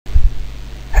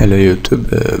Hello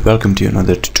YouTube, welcome to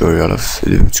another tutorial of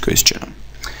the Robotics channel.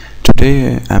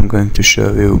 Today I'm going to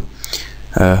show you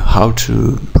how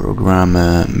to program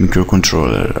a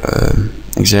microcontroller.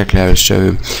 Exactly, I will show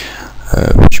you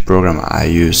which program I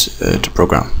use to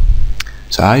program.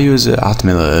 So I use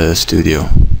Atme Studio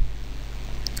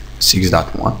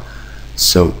 6.1,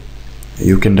 so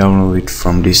you can download it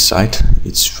from this site.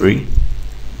 It's free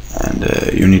and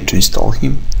you need to install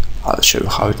him. I'll show you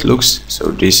how it looks.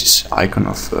 So this is icon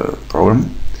of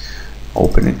program.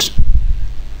 Open it.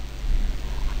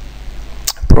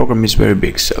 Program is very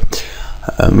big, so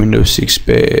Windows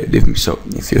XP. So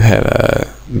if you have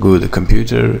a good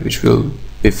computer, which will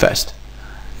be fast.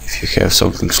 If you have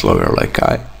something slower like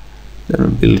I, then it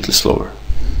will be a little slower.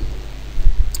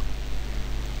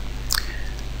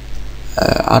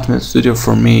 Atme Studio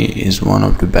for me is one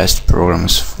of the best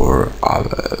programs for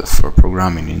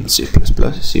programming in C++.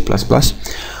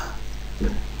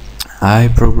 I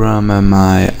program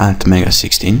my Atme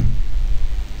 16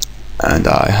 and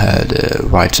I had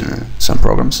written some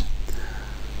programs.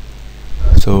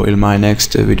 So in my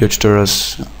next video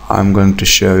tutorials I'm going to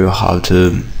show you how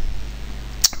to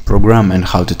program and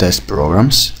how to test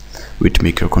programs with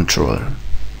microcontroller.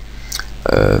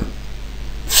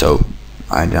 So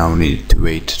I now need to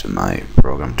wait for my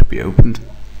program to be opened.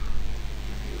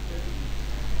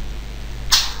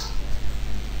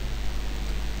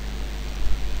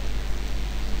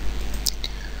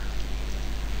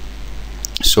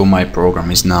 So my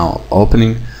program is now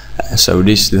opening. So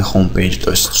this is the home page,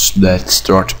 that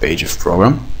start page of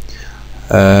program.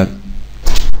 And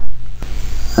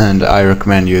I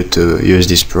recommend you to use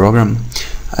this program.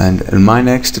 And in my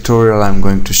next tutorial I'm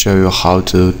going to show you how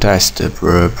to test a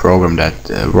program that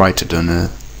write it on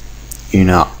in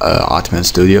Atme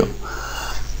Studio.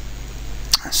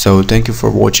 So thank you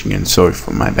for watching and sorry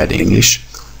for my bad English.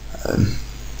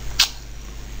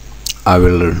 I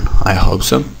will learn, I hope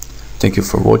so. Thank you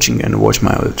for watching and watch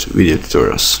my video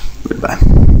tutorials. Goodbye.